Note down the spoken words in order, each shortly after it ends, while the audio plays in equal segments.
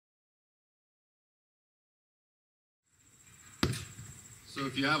So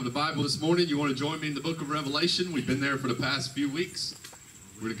if you have the Bible this morning, you want to join me in the book of Revelation. We've been there for the past few weeks.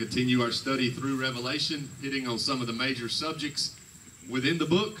 We're going to continue our study through Revelation, hitting on some of the major subjects within the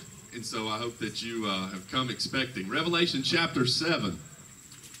book. And so I hope that you have come expecting. Revelation chapter 7.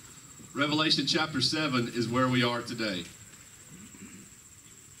 Revelation chapter 7 is where we are today.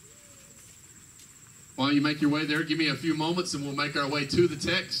 While you make your way there, give me a few moments and we'll make our way to the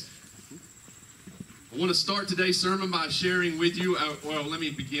text. I want to start today's sermon by sharing with you, let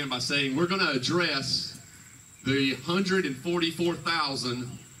me begin by saying we're going to address the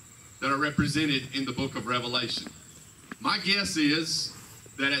 144,000 that are represented in the book of Revelation. My guess is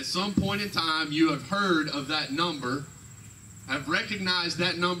that at some point in time you have heard of that number, have recognized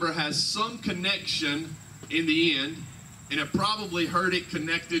that number has some connection in the end, and have probably heard it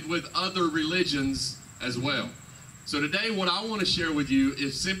connected with other religions as well. So today what I want to share with you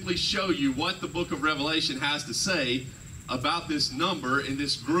is simply show you what the book of Revelation has to say about this number and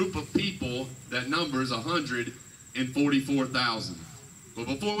this group of people that numbers 144,000. But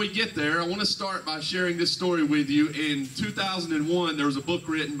before we get there, I want to start by sharing this story with you. In 2001, there was a book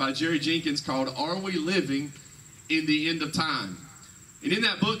written by Jerry Jenkins called Are We Living in the End of Time? And in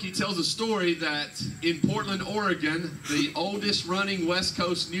that book, he tells a story that in Portland, Oregon, the oldest running West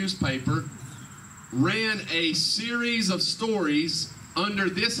Coast newspaper ran a series of stories under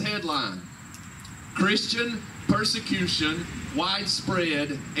this headline: Christian persecution,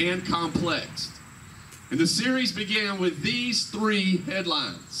 widespread and complex. And the series began with these three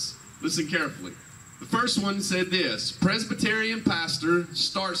headlines. Listen carefully. The first one said this: Presbyterian pastor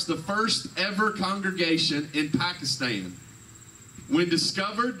starts the first ever congregation in Pakistan. When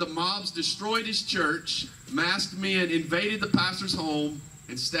discovered, the mobs destroyed his church, masked men invaded the pastor's home,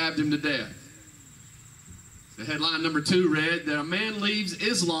 and stabbed him to death. The headline number 2 read that a man leaves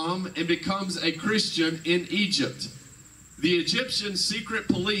Islam and becomes a Christian in Egypt. The Egyptian secret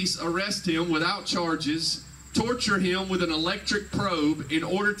police arrest him without charges, torture him with an electric probe in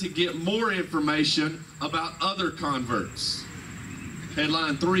order to get more information about other converts.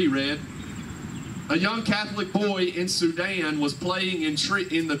 Headline 3 read, a young Catholic boy in Sudan was playing in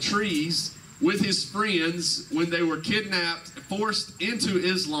the trees with his friends when they were kidnapped, forced into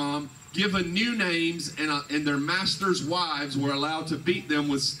Islam, given new names, and their masters' wives were allowed to beat them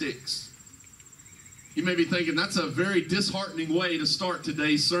with sticks. You may be thinking that's a very disheartening way to start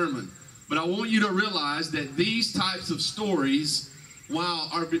today's sermon. But I want you to realize that these types of stories, while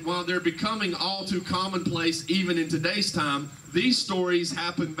they're becoming all too commonplace even in today's time, these stories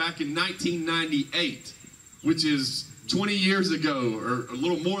happened back in 1998, which is 20 years ago, or a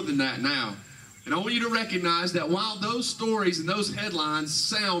little more than that now. And I want you to recognize that while those stories and those headlines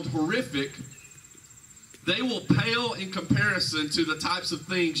sound horrific, they will pale in comparison to the types of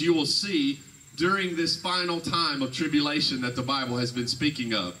things you will see during this final time of tribulation that the Bible has been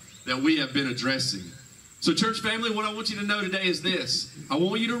speaking of, that we have been addressing. So church family, what I want you to know today is this. I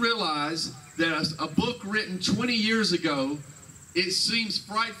want you to realize that a book written 20 years ago, it seems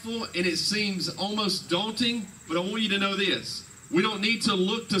frightful and it seems almost daunting, but I want you to know this. We don't need to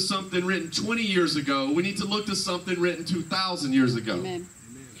look to something written 20 years ago. We need to look to something written 2,000 years ago. Amen.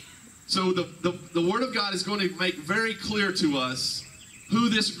 So the Word of God is going to make very clear to us who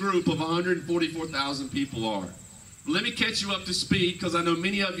this group of 144,000 people are. Let me catch you up to speed, because I know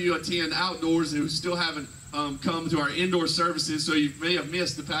many of you attend outdoors who still haven't come to our indoor services, so you may have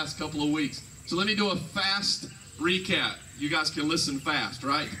missed the past couple of weeks. So let me do a fast recap. You guys can listen fast,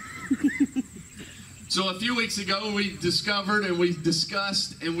 right? So a few weeks ago, we discovered and we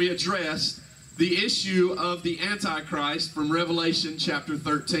discussed and we addressed the issue of the Antichrist from Revelation chapter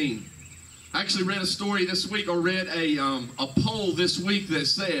 13. I actually read a story this week, or read a poll this week that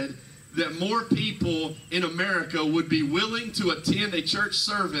said that more people in America would be willing to attend a church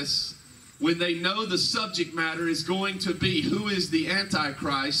service when they know the subject matter is going to be who is the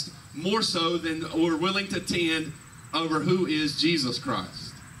Antichrist, more so than we're willing to attend over who is Jesus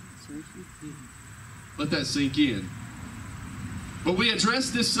Christ. Let that sink in. But we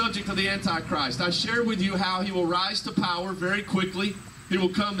addressed this subject of the Antichrist. I shared with you how he will rise to power very quickly. He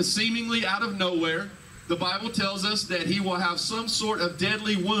will come seemingly out of nowhere. The Bible tells us that he will have some sort of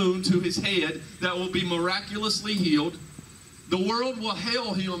deadly wound to his head that will be miraculously healed. The world will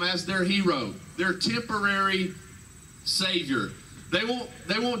hail him as their hero, their temporary savior. They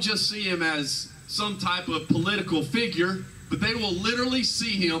won't just see him as some type of political figure, but they will literally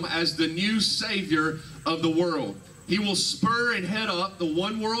see him as the new savior of the world. He will spur and head up the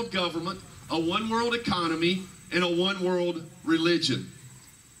one world government, a one world economy, and a one world religion.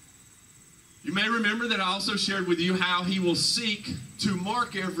 You may remember that I also shared with you how he will seek to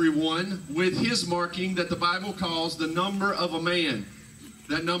mark everyone with his marking that the Bible calls the number of a man.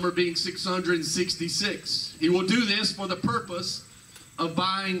 that number being 666. He will do this for the purpose of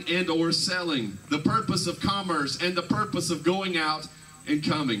buying and or selling, the purpose of commerce, and the purpose of going out and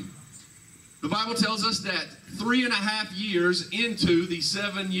coming. The Bible tells us that 3.5 years into the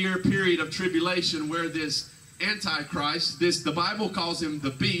 7-year period of tribulation, where this Antichrist, the Bible calls him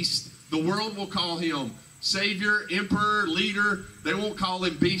the beast, the world will call him Savior, Emperor, Leader. They won't call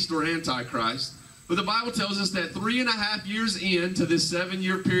him beast or Antichrist. But the Bible tells us that 3.5 years into this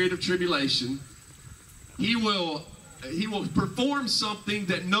 7-year period of tribulation, he will perform something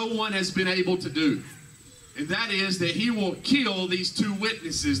that no one has been able to do. And that is that he will kill these 2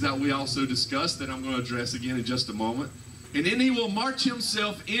 witnesses that we also discussed, that I'm going to address again in just a moment. And then he will march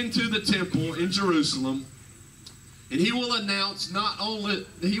himself into the temple in Jerusalem, and he will announce not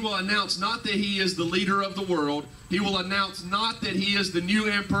that he is the leader of the world. He will announce not that he is the new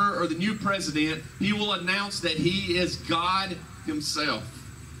emperor or the new president. He will announce that he is God himself.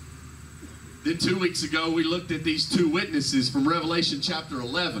 Then 2 weeks ago, we looked at these 2 witnesses from Revelation chapter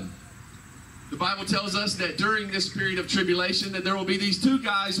 11. The Bible tells us that during this period of tribulation, that there will be these 2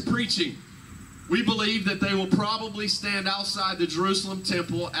 guys preaching. We believe that they will probably stand outside the Jerusalem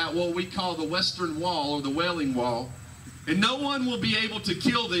temple at what we call the Western Wall, or the Wailing Wall. And no one will be able to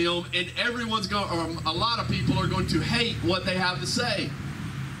kill them, and a lot of people are going to hate what they have to say.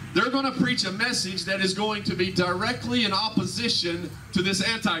 They're going to preach a message that is going to be directly in opposition to this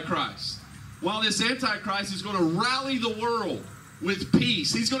Antichrist. While this Antichrist is going to rally the world with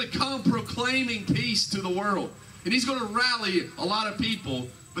peace. He's going to come proclaiming peace to the world. And he's going to rally a lot of people.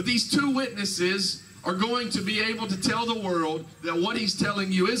 But these 2 witnesses are going to be able to tell the world that what he's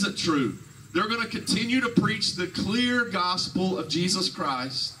telling you isn't true. They're going to continue to preach the clear gospel of Jesus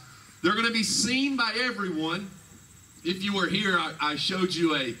Christ. They're going to be seen by everyone. If you were here, I showed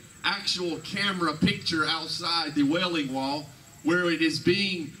you an actual camera picture outside the Wailing Wall, where it is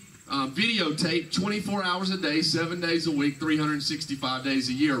being videotaped 24 hours a day, 7 days a week, 365 days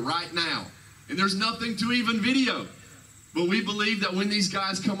a year right now. And there's nothing to even video. But we believe that when these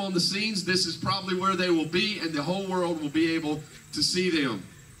guys come on the scenes, this is probably where they will be, and the whole world will be able to see them.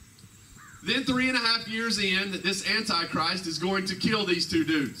 Then 3.5 years in, this Antichrist is going to kill these 2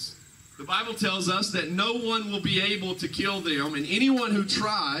 dudes. The Bible tells us that no one will be able to kill them, and anyone who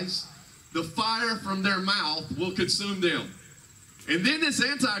tries, the fire from their mouth will consume them. And then this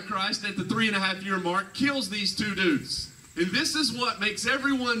Antichrist at the 3.5 year mark kills these 2 dudes. And this is what makes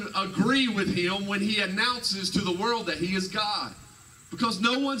everyone agree with him when he announces to the world that he is God. Because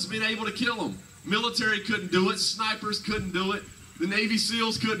no one's been able to kill him. Military couldn't do it. Snipers couldn't do it. The Navy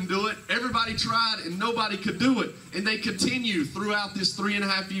SEALs couldn't do it. Everybody tried and nobody could do it. And they continue throughout this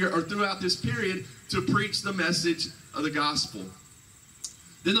 3.5 year, or throughout this period, to preach the message of the gospel.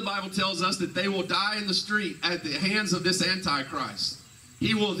 Then the Bible tells us that they will die in the street at the hands of this Antichrist.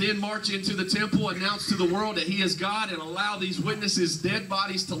 He will then march into the temple, announce to the world that he is God, and allow these witnesses' dead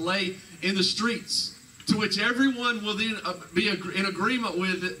bodies to lay in the streets, to which everyone will then be in agreement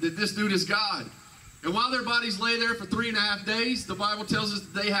with that this dude is God. And while their bodies lay there for 3.5 days, the Bible tells us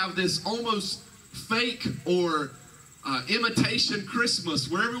that they have this almost fake or imitation Christmas,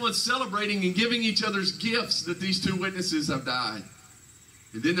 where everyone's celebrating and giving each other's gifts that these 2 witnesses have died.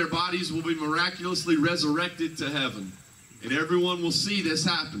 And then their bodies will be miraculously resurrected to heaven. And everyone will see this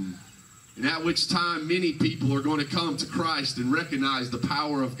happen. And at which time many people are going to come to Christ and recognize the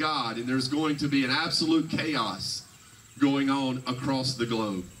power of God. And there's going to be an absolute chaos going on across the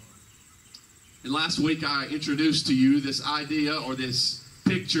globe. And last week I introduced to you this idea, or this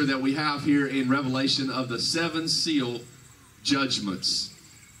picture that we have here in Revelation, of the 7 seal judgments.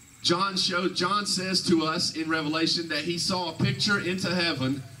 John says to us in Revelation that he saw a picture into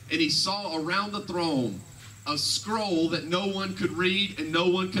heaven, and he saw around the throne a scroll that no one could read and no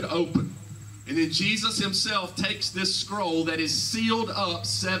one could open. And then Jesus himself takes this scroll that is sealed up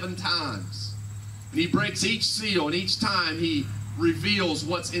 7 times. And he breaks each seal, and each time he reveals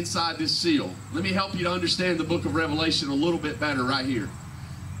what's inside this seal. Let me help you to understand the book of Revelation a little bit better right here.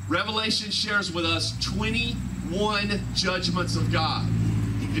 Revelation shares with us 21 judgments of God.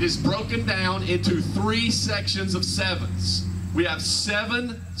 It is broken down into 3 sections of 7s. We have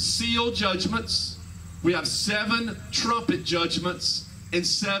 7 seal judgments, we have 7 trumpet judgments, and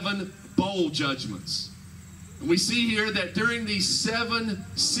 7 bowl judgments. And we see here that during these 7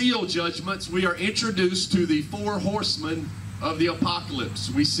 seal judgments, we are introduced to the 4 horsemen of the apocalypse.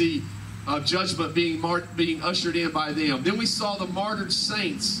 We see judgment being ushered in by them. Then we saw the martyred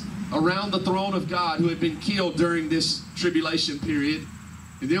saints around the throne of God who had been killed during this tribulation period.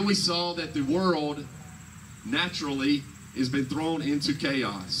 And then we saw that the world naturally has been thrown into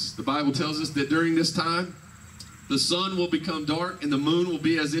chaos. The Bible tells us that during this time, The sun will become dark, and the moon will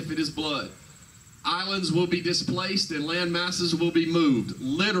be as if it is blood. Islands will be displaced, and land masses will be moved.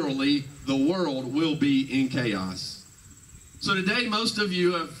 Literally, the world will be in chaos. So today, most of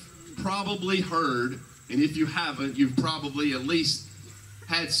you have probably heard, and if you haven't, you've probably at least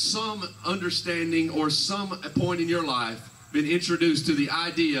had some understanding or some point in your life been introduced to the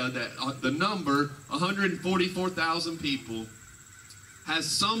idea that the number 144,000 people has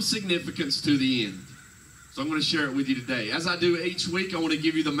some significance to the end. So I'm going to share it with you today. As I do each week, I want to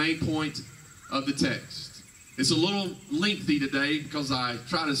give you the main point of the text. It's a little lengthy today because I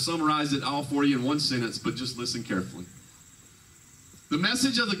try to summarize it all for you in one sentence, but just listen carefully. The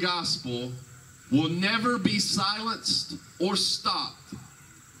message of the gospel will never be silenced or stopped.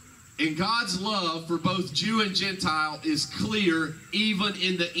 And God's love for both Jew and Gentile is clear even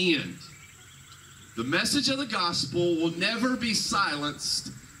in the end. The message of the gospel will never be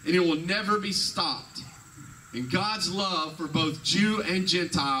silenced, and it will never be stopped. And God's love for both Jew and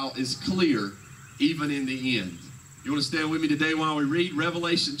Gentile is clear even in the end. You want to stand with me today while we read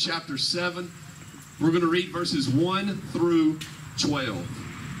Revelation chapter 7? We're going to read verses 1 through 12.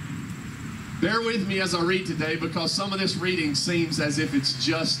 Bear with me as I read today because some of this reading seems as if it's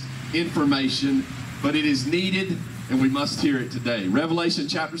just information, but it is needed and we must hear it today. Revelation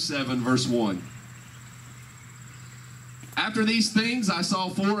chapter 7, verse 1. After these things, I saw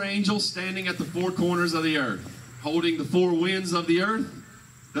 4 angels standing at the 4 corners of the earth, holding the 4 winds of the earth,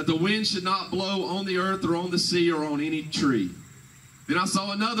 that the wind should not blow on the earth or on the sea or on any tree. Then I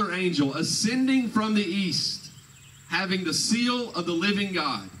saw another angel ascending from the east, having the seal of the living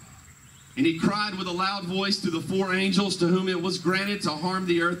God. And he cried with a loud voice to the 4 angels to whom it was granted to harm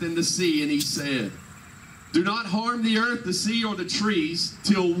the earth and the sea. And he said, do not harm the earth, the sea, or the trees,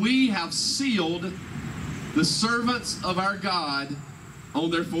 till we have sealed the servants of our God on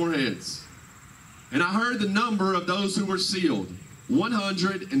their foreheads. And I heard the number of those who were sealed,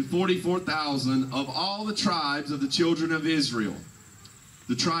 144,000 of all the tribes of the children of Israel.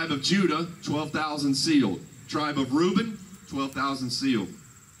 The tribe of Judah, 12,000 sealed. Tribe of Reuben, 12,000 sealed.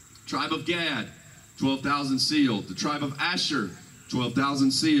 Tribe of Gad, 12,000 sealed. The tribe of Asher, 12,000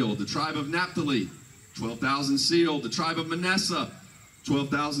 sealed. The tribe of Naphtali, 12,000 sealed. The tribe of Manasseh,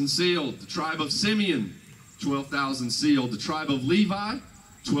 12,000 sealed. The tribe of Simeon, 12,000 sealed. The tribe of Levi,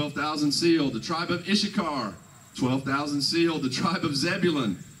 12,000 sealed. The tribe of Issachar, 12,000 sealed. The tribe of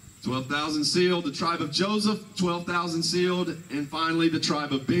Zebulun, 12,000 sealed. The tribe of Joseph, 12,000 sealed. And finally, the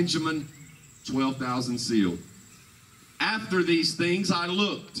tribe of Benjamin, 12,000 sealed. After these things I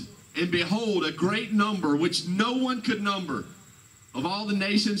looked, and behold, a great number, which no one could number, of all the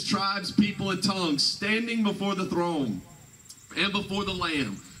nations, tribes, people, and tongues, standing before the throne and before the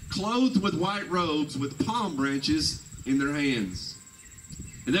Lamb, clothed with white robes, with palm branches in their hands.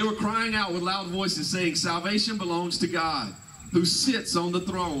 And they were crying out with loud voices, saying, salvation belongs to God, who sits on the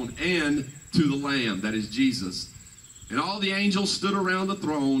throne, and to the Lamb, that is Jesus. And all the angels stood around the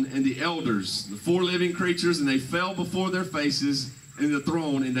throne, and the elders, the 4 living creatures, and they fell before their faces in the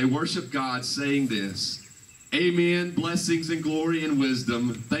throne, and they worshiped God, saying this, amen, blessings and glory and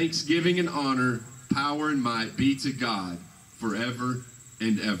wisdom, thanksgiving and honor, power and might be to God forever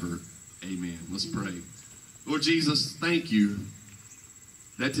and ever. Amen. Let's pray. Lord Jesus, thank you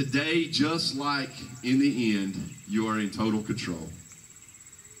that today, just like in the end, you are in total control.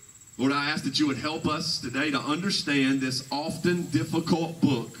 Lord, I ask that you would help us today to understand this often difficult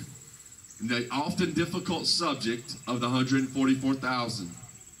book, and the often difficult subject of the 144,000.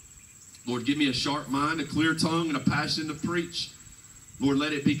 Lord, give me a sharp mind, a clear tongue, and a passion to preach. Lord,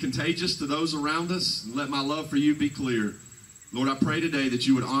 let it be contagious to those around us, and let my love for you be clear. Lord, I pray today that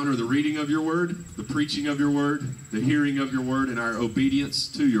you would honor the reading of your word, the preaching of your word, the hearing of your word, and our obedience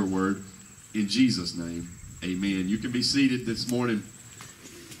to your word. In Jesus' name, amen. You can be seated this morning.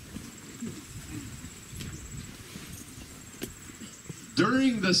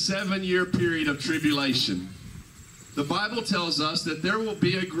 During the 7-year period of tribulation, the Bible tells us that there will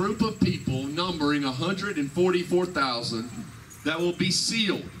be a group of people numbering 144,000 that will be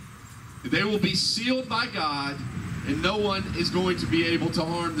sealed. They will be sealed by God, and no one is going to be able to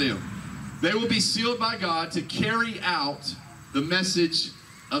harm them. They will be sealed by God to carry out the message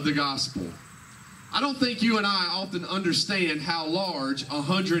of the gospel. I don't think you and I often understand how large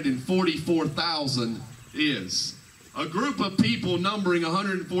 144,000 is. A group of people numbering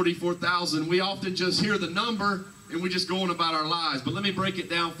 144,000, we often just hear the number and we just go on about our lives. But let me break it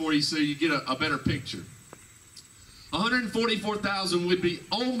down for you so you get a better picture. 144,000 would be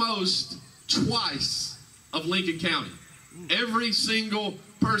almost twice of Lincoln County. Every single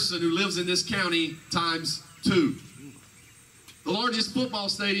person who lives in this county times 2. The largest football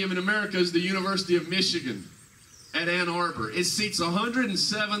stadium in America is the University of Michigan. at Ann Arbor. It seats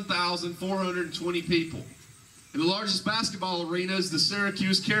 107,420 people. And the largest basketball arena is the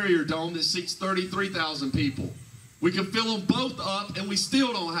Syracuse Carrier Dome that seats 33,000 people. We can fill them both up, and we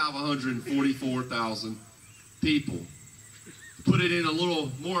still don't have 144,000 people. To put it in a little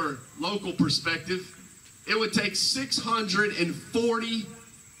more local perspective, it would take 640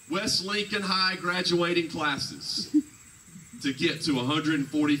 West Lincoln High graduating classes to get to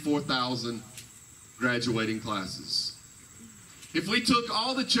 144,000 graduating classes. If we took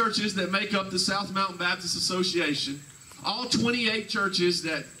all the churches that make up the South Mountain Baptist Association, all 28 churches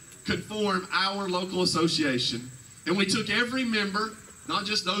that could form our local association, and we took every member, not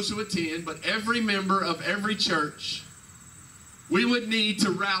just those who attend, but every member of every church, we would need to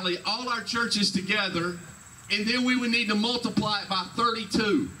rally all our churches together, and then we would need to multiply it by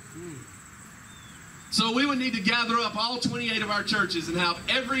 32. So we would need to gather up all 28 of our churches and have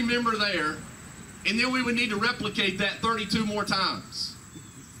every member there, and then we would need to replicate that 32 more times.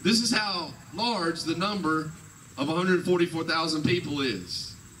 This is how large the number of 144,000 people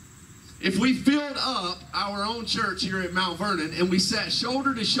is. If we filled up our own church here at Mount Vernon and we sat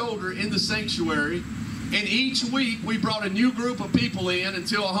shoulder to shoulder in the sanctuary, and each week we brought a new group of people in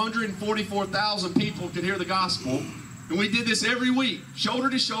until 144,000 people could hear the gospel, and we did this every week, shoulder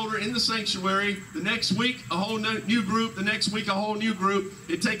to shoulder in the sanctuary. The next week, a whole new group. The next week, a whole new group.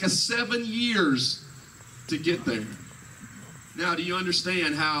 It'd take us 7 years to get there. Now, do you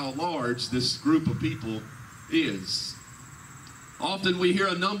understand how large this group of people is? Often we hear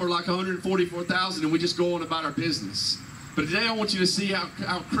a number like 144,000 and we just go on about our business. But today I want you to see how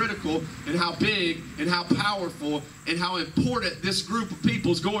critical and how big and how powerful and how important this group of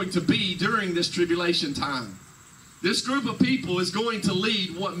people is going to be during this tribulation time. This group of people is going to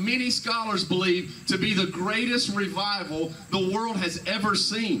lead what many scholars believe to be the greatest revival the world has ever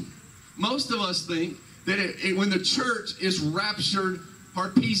seen. Most of us think that when the church is raptured,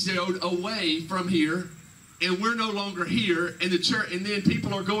 harpazoed away from here, and we're no longer here, and the church, and then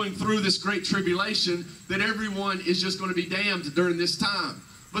people are going through this great tribulation, that everyone is just going to be damned during this time.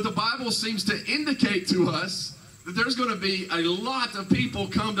 But the Bible seems to indicate to us that there's going to be a lot of people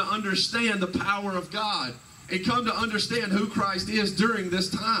come to understand the power of God and come to understand who Christ is during this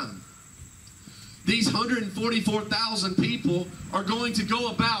time. These 144,000 people are going to go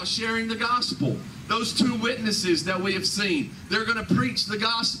about sharing the gospel. Those two witnesses that we have seen, they're going to preach the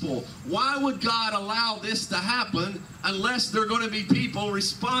gospel. Why would God allow this to happen unless there are going to be people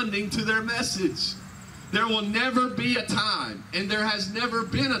responding to their message? There will never be a time, and there has never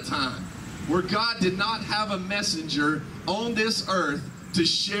been a time, where God did not have a messenger on this earth to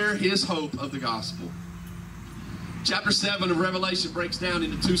share his hope of the gospel. Chapter 7 of Revelation breaks down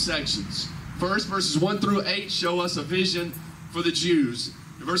into two sections. First, verses 1 through 8 show us a vision for the Jews.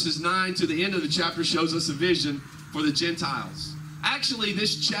 Verses 9 to the end of the chapter shows us a vision for the Gentiles. Actually,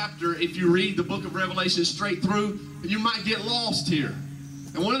 this chapter, if you read the book of Revelation straight through, you might get lost here.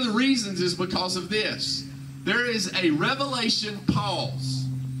 And one of the reasons is because of this. There is a revelation pause.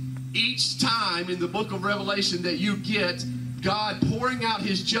 Each time in the book of Revelation that you get God pouring out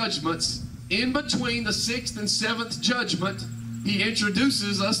his judgments, in between the 6th and 7th judgment, he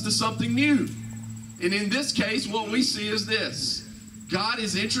introduces us to something new. And in this case, what we see is this. God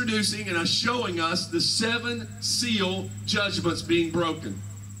is introducing and showing us the 7 seal judgments being broken.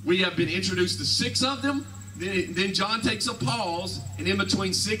 We have been introduced to 6 of them. Then John takes a pause, and in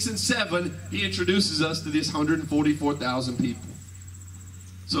between 6 and 7, he introduces us to this 144,000 people.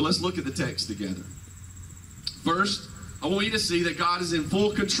 So let's look at the text together. First, I want you to see that God is in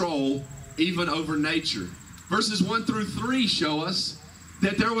full control even over nature. Verses 1 through 3 show us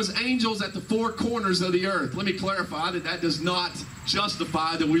that there was angels at the 4 corners of the earth. Let me clarify that does not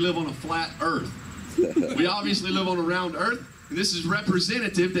justify that we live on a flat earth. We obviously live on a round earth, and this is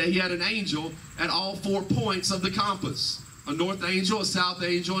representative that he had an angel at all 4 points of the compass. A north angel, a south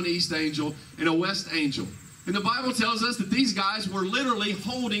angel, an east angel, and a west angel. And the Bible tells us that these guys were literally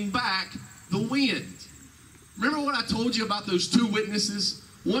holding back the wind. Remember what I told you about those 2 witnesses?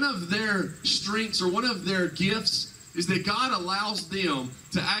 One of their strengths or one of their gifts is that God allows them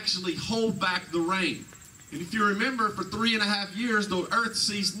to actually hold back the rain. And if you remember, for 3.5 years, the earth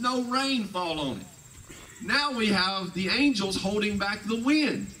sees no rain fall on it. Now we have the angels holding back the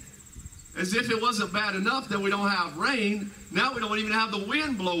wind. As if it wasn't bad enough that we don't have rain, now we don't even have the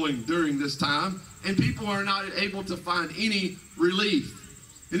wind blowing during this time, and people are not able to find any relief.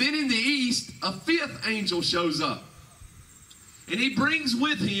 And then in the east, a 5th angel shows up. And he brings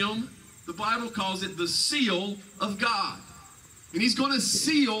with him, the Bible calls it the seal of God. And he's going to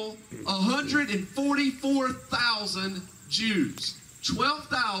seal 144,000 Jews.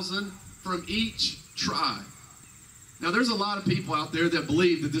 12,000 from each tribe. Now, there's a lot of people out there that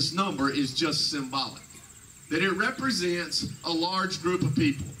believe that this number is just symbolic, that it represents a large group of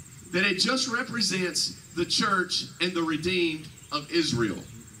people, that it just represents the church and the redeemed of Israel.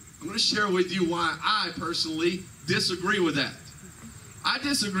 I'm going to share with you why I personally disagree with that. I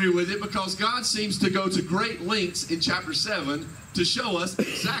disagree with it because God seems to go to great lengths in chapter 7 to show us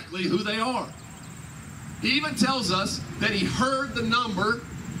exactly who they are. He even tells us that he heard the number,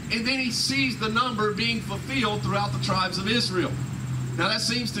 and then he sees the number being fulfilled throughout the tribes of Israel. Now that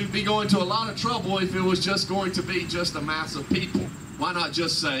seems to be going to a lot of trouble if it was just going to be just a mass of people. Why not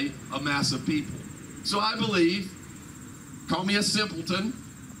just say a mass of people? So I believe, call me a simpleton,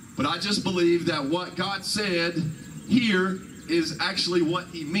 but I just believe that what God said here is actually what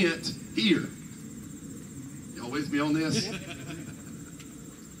he meant here. Y'all with me on this?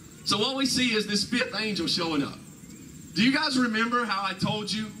 So what we see is this fifth angel showing up. Do you guys remember how I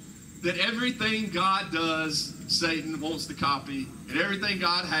told you that everything God does, Satan wants to copy, and everything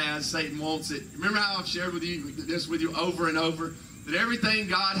God has, Satan wants it? Remember how I've shared with you this with you over and over? That everything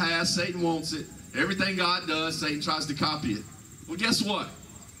God has, Satan wants it. Everything God does, Satan tries to copy it. Well, guess what?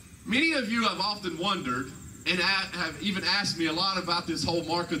 Many of you have often wondered and have even asked me a lot about this whole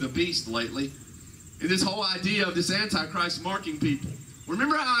mark of the beast lately, and this whole idea of this Antichrist marking people.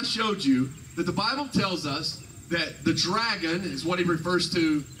 Remember how I showed you that the Bible tells us that the dragon is what he refers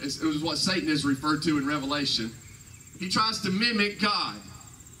to, it was what Satan is referred to in Revelation. He tries to mimic God.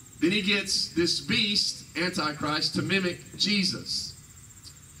 Then he gets this beast, Antichrist, to mimic Jesus.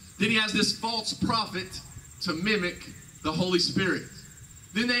 Then he has this false prophet to mimic the Holy Spirit.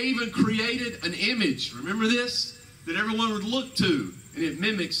 Then they even created an image, remember this? That everyone would look to, and it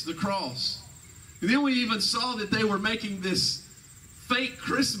mimics the cross. And then we even saw that they were making this fake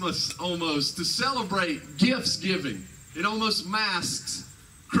Christmas almost to celebrate gifts giving. It almost masks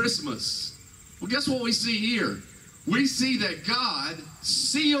Christmas. Well, guess what we see here? We see that God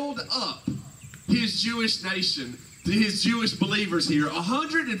sealed up his Jewish nation, to his Jewish believers here,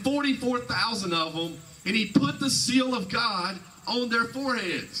 144,000 of them, and he put the seal of God on their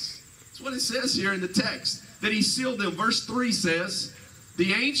foreheads. That's what it says here in the text, that he sealed them. Verse 3 says,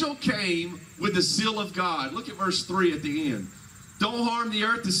 the angel came with the seal of God. Look at verse 3 at the end. Don't harm the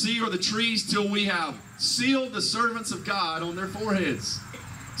earth, the sea, or the trees till we have sealed the servants of God on their foreheads.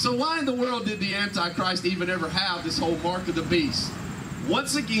 So why in the world did the Antichrist even ever have this whole mark of the beast?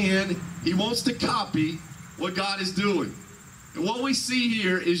 Once again, he wants to copy what God is doing. And what we see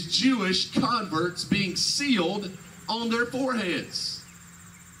here is Jewish converts being sealed on their foreheads.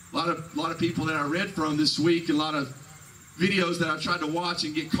 A lot of people that I read from this week, and a lot of videos that I've tried to watch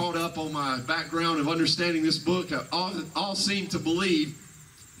and get caught up on my background of understanding this book, all seem to believe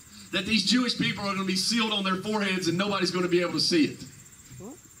that these Jewish people are going to be sealed on their foreheads and nobody's going to be able to see it.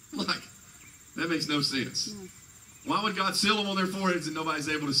 Like, that makes no sense. Why would God seal them on their foreheads and nobody's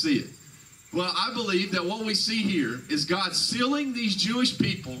able to see it? Well, I believe that what we see here is God sealing these Jewish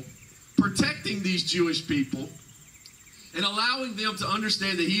people, protecting these Jewish people, and allowing them to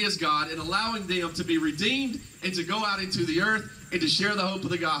understand that he is God, and allowing them to be redeemed and to go out into the earth and to share the hope of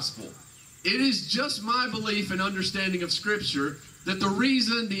the gospel. It is just my belief and understanding of Scripture that the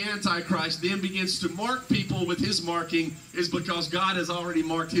reason the Antichrist then begins to mark people with his marking is because God has already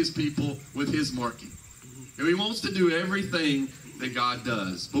marked his people with his marking. And he wants to do everything that God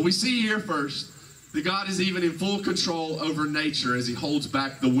does. But we see here first that God is even in full control over nature as he holds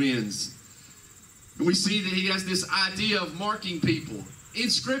back the winds. And we see that he has this idea of marking people.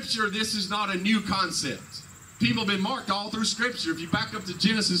 In Scripture, this is not a new concept. People have been marked all through Scripture. If you back up to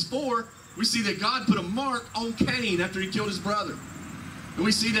Genesis 4, we see that God put a mark on Cain after he killed his brother. And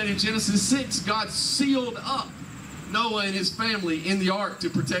we see that in Genesis 6, God sealed up Noah and his family in the ark to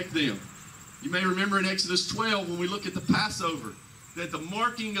protect them. You may remember in Exodus 12 when we look at the Passover, that the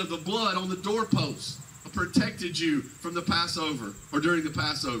marking of the blood on the doorpost protected you from the Passover or during the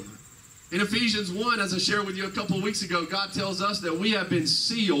Passover. In Ephesians 1, as I shared with you a couple of weeks ago, God tells us that we have been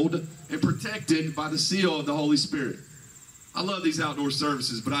sealed and protected by the seal of the Holy Spirit. I love these outdoor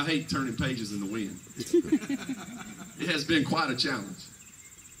services, but I hate turning pages in the wind. It has been quite a challenge.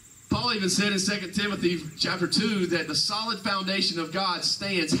 Paul even said in 2 Timothy chapter 2 that the solid foundation of God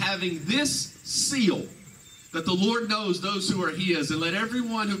stands having this seal, that the Lord knows those who are his, and let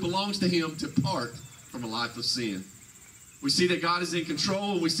everyone who belongs to him depart from a life of sin. We see that God is in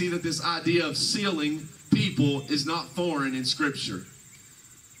control, and we see that this idea of sealing people is not foreign in Scripture.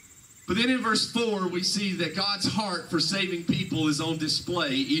 But then in verse 4, we see that God's heart for saving people is on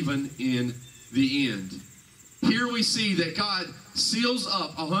display even in the end. Here we see that God seals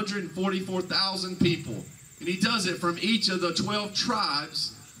up 144,000 people, and he does it from each of the 12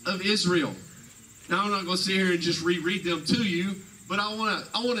 tribes of Israel. Now, I'm not going to sit here and just reread them to you, but I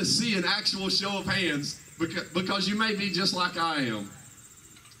want to see an actual show of hands because you may be just like I am.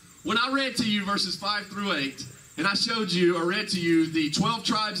 When I read to you verses 5 through 8, and I read to you the 12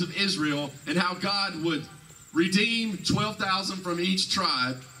 tribes of Israel and how God would redeem 12,000 from each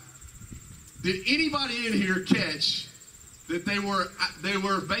tribe, did anybody in here catch that they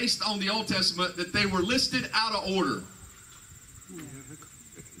were based on the Old Testament, that they were listed out of order?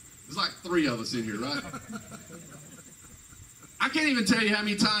 There's like 3 of us in here, right? I can't even tell you how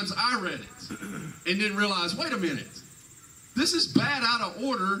many times I read it and didn't realize, wait a minute, this is bad out of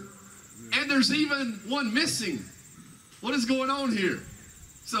order, and there's even one missing. What is going on here?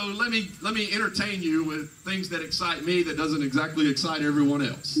 So let me entertain you with things that excite me that doesn't exactly excite everyone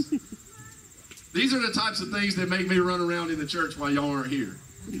else. These are the types of things that make me run around in the church while y'all aren't here.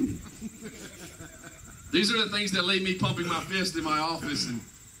 These are the things that leave me pumping my fist in my office and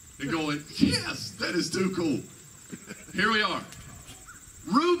going, yes, that is too cool. Here we are.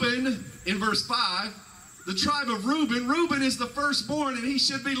 Reuben, in verse 5, the tribe of Reuben. Reuben is the firstborn, and he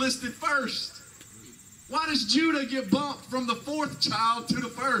should be listed first. Why does Judah get bumped from the 4th child to the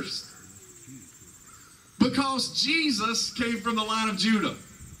 1st? Because Jesus came from the line of Judah.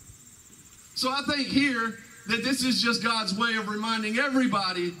 So I think here that this is just God's way of reminding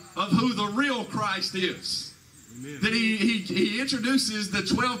everybody of who the real Christ is. Amen. That he introduces the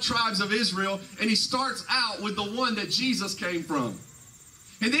 12 tribes of Israel, and he starts out with the one that Jesus came from.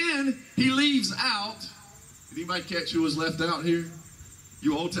 And then he leaves out, did anybody catch who was left out here?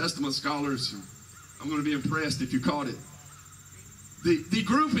 You Old Testament scholars, I'm going to be impressed if you caught it. The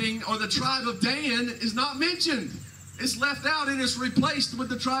grouping or the tribe of Dan is not mentioned. It's left out and it's replaced with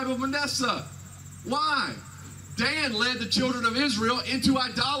the tribe of Manasseh. Why? Dan led the children of Israel into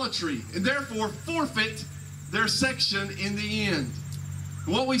idolatry and therefore forfeit their section in the end.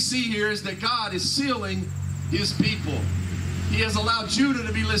 What we see here is that God is sealing his people. He has allowed Judah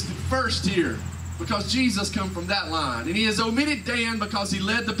to be listed first here because Jesus come from that line. And he has omitted Dan because he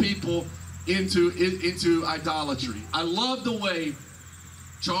led the people into idolatry. I love the way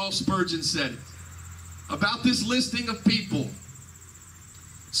Charles Spurgeon said it about this listing of people.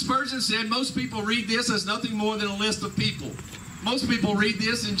 Spurgeon said most people read this as nothing more than a list of people. Most people read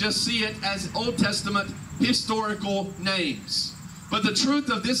this and just see it as Old Testament historical names. But the truth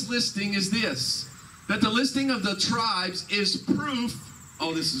of this listing is this, that the listing of the tribes is proof,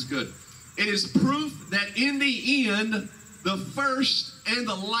 oh, this is good. It is proof that in the end, the first and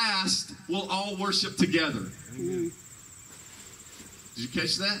the last will all worship together. Amen. Did you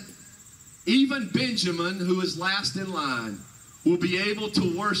catch that? Even Benjamin, who is last in line, will be able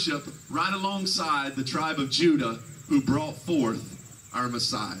to worship right alongside the tribe of Judah who brought forth our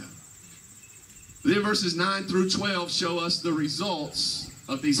Messiah. Then verses 9 through 12 show us the results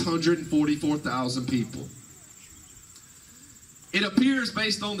of these 144,000 people. It appears,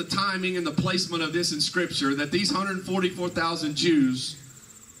 based on the timing and the placement of this in Scripture, that these 144,000 Jews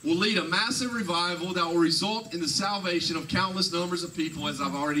will lead a massive revival that will result in the salvation of countless numbers of people, as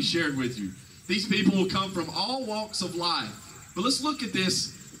I've already shared with you. These people will come from all walks of life. But let's look at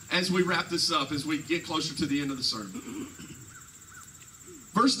this as we wrap this up, as we get closer to the end of the sermon.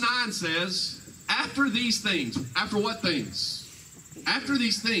 Verse 9 says, after these things, after what things? After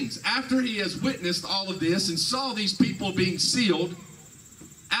these things, after he has witnessed all of this and saw these people being sealed,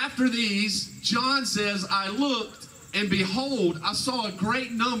 after these, John says, I looked, and behold, I saw a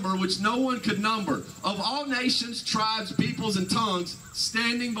great number which no one could number, of all nations, tribes, peoples, and tongues,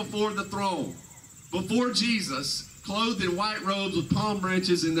 standing before the throne, before Jesus, clothed in white robes with palm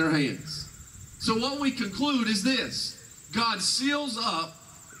branches in their hands. So what we conclude is this. God seals up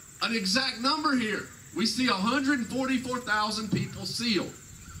an exact number here. We see 144,000 people sealed.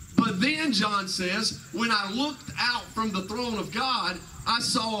 But then John says, when I looked out from the throne of God, I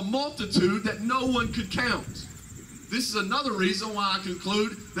saw a multitude that no one could count. This is another reason why I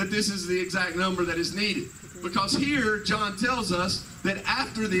conclude that this is the exact number that is needed. Because here, John tells us that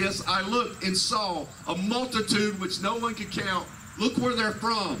after this, I looked and saw a multitude which no one could count. Look where they're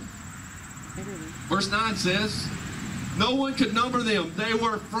from. Verse 9 says, no one could number them. They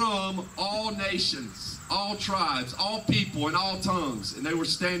were from all nations, all tribes, all people, and all tongues. And they were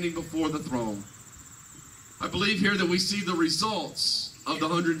standing before the throne. I believe here that we see the results of the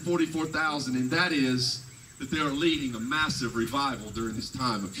 144,000, and that is that they are leading a massive revival during this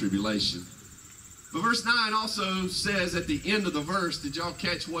time of tribulation. But verse 9 also says at the end of the verse, did y'all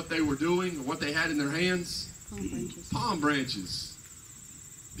catch what they were doing or what they had in their hands? Palm branches. Palm branches.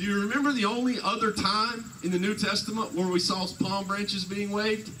 Do you remember the only other time in the New Testament where we saw palm branches being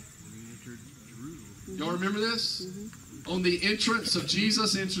waved? Y'all remember this? On the entrance of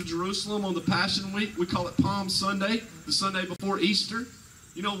Jesus into Jerusalem on the Passion Week, we call it Palm Sunday, the Sunday before Easter.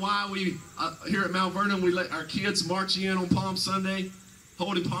 You know why we, here at Mount Vernon, we let our kids march in on Palm Sunday,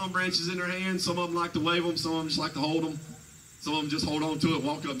 holding palm branches in their hands. Some of them like to wave them, some of them just like to hold them. Some of them just hold on to it,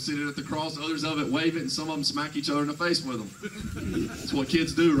 walk up and sit it at the cross. Others of it wave it, and some of them smack each other in the face with them. That's what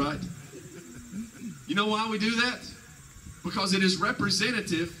kids do, right? You know why we do that? Because it is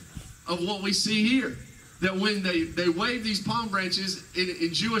representative of what we see here. That when they wave these palm branches,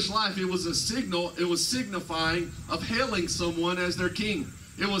 in Jewish life, it was a signal, it was signifying of hailing someone as their king.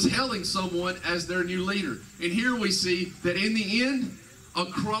 It was hailing someone as their new leader. And here we see that in the end,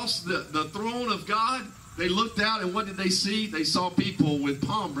 across the throne of God, they looked out, and what did they see? They saw people with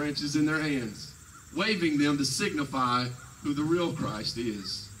palm branches in their hands, waving them to signify who the real Christ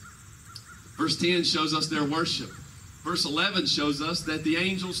is. Verse 10 shows us their worship. Verse 11 shows us that the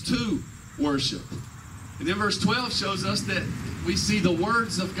angels too worship. And then verse 12 shows us that we see the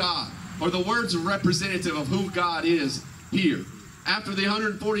words of God, or the words of representative of who God is here. After the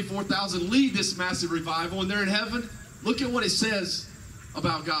 144,000 lead this massive revival and they're in heaven, look at what it says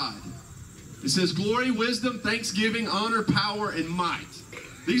about God. It says, glory, wisdom, thanksgiving, honor, power, and might.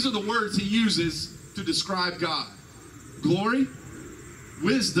 These are the words he uses to describe God. Glory,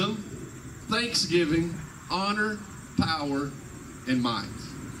 wisdom, thanksgiving, honor, power, and might.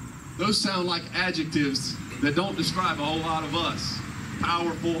 Those sound like adjectives that don't describe a whole lot of us.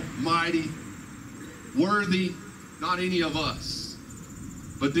 Powerful, mighty, worthy, not any of us.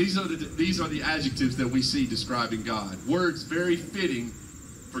 But these are the adjectives that we see describing God. Words very fitting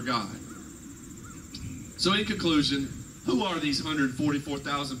for God. So in conclusion, who are these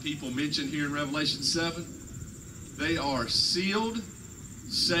 144,000 people mentioned here in Revelation 7? They are sealed,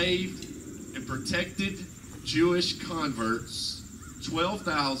 saved, and protected Jewish converts,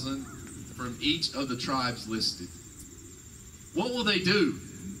 12,000 from each of the tribes listed. What will they do?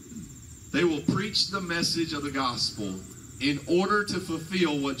 They will preach the message of the gospel in order to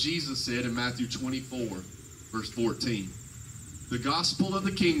fulfill what Jesus said in Matthew 24, verse 14. The gospel of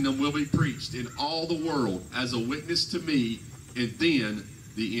the kingdom will be preached in all the world as a witness to me, and then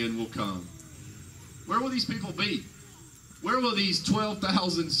the end will come. Where will these people be? Where will these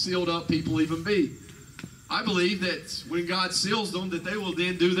 12,000 sealed up people even be? I believe that when God seals them, that they will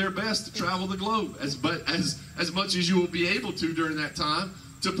then do their best to travel the globe as much as you will be able to during that time,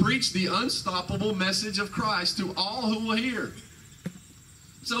 to preach the unstoppable message of Christ to all who will hear.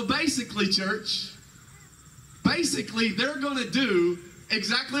 So basically, church, they're going to do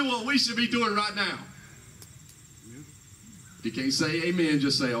exactly what we should be doing right now. If you can't say amen,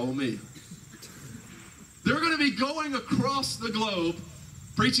 just say, oh me. They're going to be going across the globe,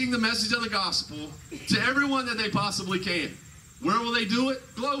 preaching the message of the gospel to everyone that they possibly can. Where will they do it?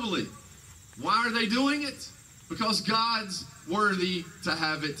 Globally. Why are they doing it? Because God's worthy to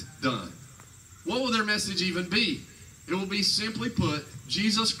have it done. What will their message even be? It will be, simply put,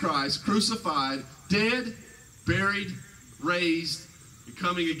 Jesus Christ crucified, dead, buried, raised, and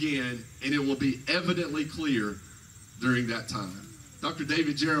coming again, and it will be evidently clear during that time. Dr.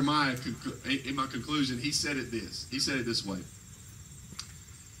 David Jeremiah, in my conclusion, he said it this way.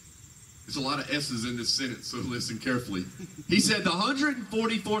 There's a lot of S's in this sentence, so listen carefully. He said the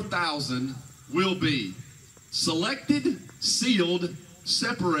 144,000 will be selected, sealed,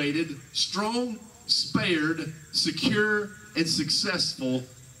 separated, strong, spared, secure, and successful.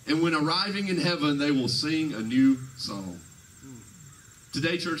 And when arriving in heaven, they will sing a new song.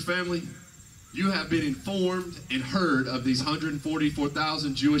 Today, church family, you have been informed and heard of these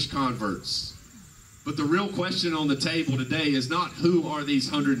 144,000 Jewish converts. But the real question on the table today is not who are these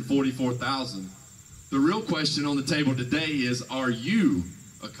 144,000. The real question on the table today is, are you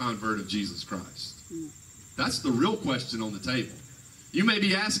a convert of Jesus Christ? That's the real question on the table. You may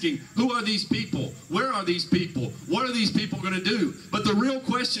be asking, who are these people? Where are these people? What are these people going to do? But the real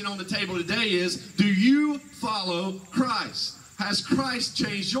question on the table today is, do you follow Christ? Has Christ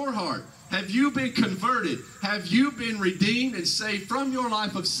changed your heart? Have you been converted? Have you been redeemed and saved from your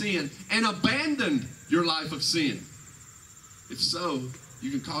life of sin and abandoned your life of sin? If so, you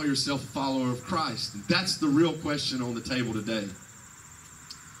can call yourself a follower of Christ. And that's the real question on the table today.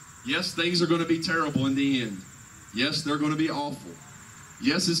 Yes, things are going to be terrible in the end. Yes, they're going to be awful.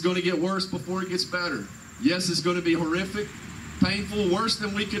 Yes, it's going to get worse before it gets better. Yes, it's going to be horrific, painful, worse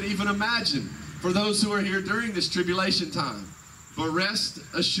than we could even imagine for those who are here during this tribulation time. But rest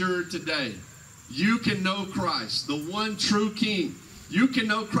assured today, you can know Christ, the one true King. You can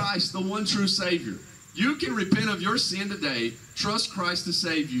know Christ, the one true Savior. You can repent of your sin today, trust Christ to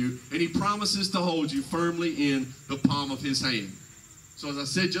save you, and He promises to hold you firmly in the palm of His hand. So as I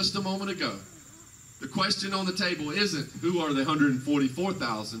said just a moment ago, The question on the table isn't who are the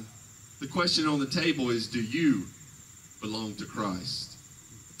 144,000. The question on the table is, do you belong to Christ?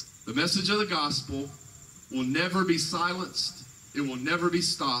 The message of the gospel will never be silenced. It will never be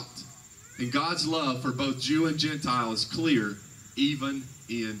stopped. And God's love for both Jew and Gentile is clear, even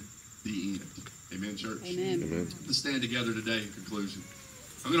in the end. Amen, church? Amen. Amen. Let's stand together today in conclusion.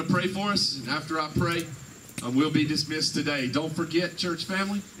 I'm going to pray for us, and after I pray, we'll be dismissed today. Don't forget, church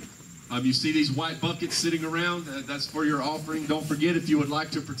family, you see these white buckets sitting around. That's for your offering. Don't forget, if you would like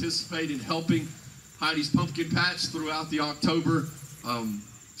to participate in helping Heidi's Pumpkin Patch throughout the October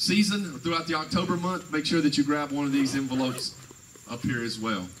season, or throughout the October month, make sure that you grab one of these envelopes up here as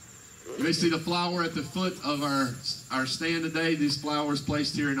well. You may see the flower at the foot of our stand today. These flowers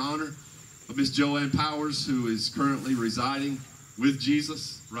placed here in honor of Miss Joanne Powers, who is currently residing with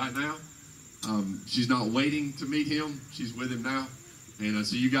Jesus right now. She's not waiting to meet him. She's with him now. And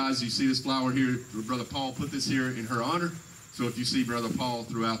so you guys, you see this flower here, Brother Paul put this here in her honor. So if you see Brother Paul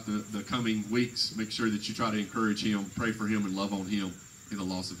throughout the coming weeks, make sure that you try to encourage him, pray for him, and love on him in the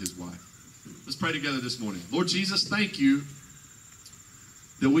loss of his wife. Let's pray together this morning. Lord Jesus, thank you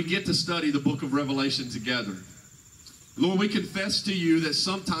that we get to study the book of Revelation together. Lord, we confess to you that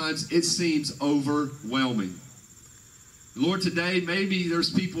sometimes it seems overwhelming. Lord, today maybe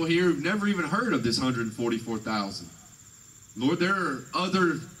there's people here who've never even heard of this 144,000. Lord, there are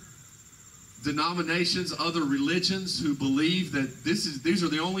other denominations, other religions who believe that these are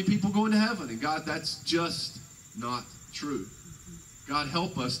the only people going to heaven. And God, that's just not true. God,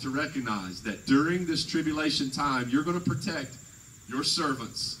 help us to recognize that during this tribulation time, you're going to protect your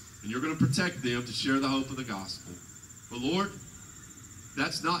servants, and you're going to protect them to share the hope of the gospel. But Lord,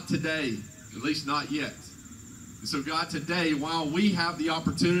 that's not today, at least not yet. And so God, today, while we have the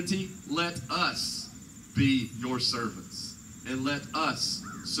opportunity, let us be your servants, and let us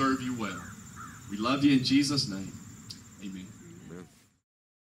serve you well. We love you in Jesus' name. Amen.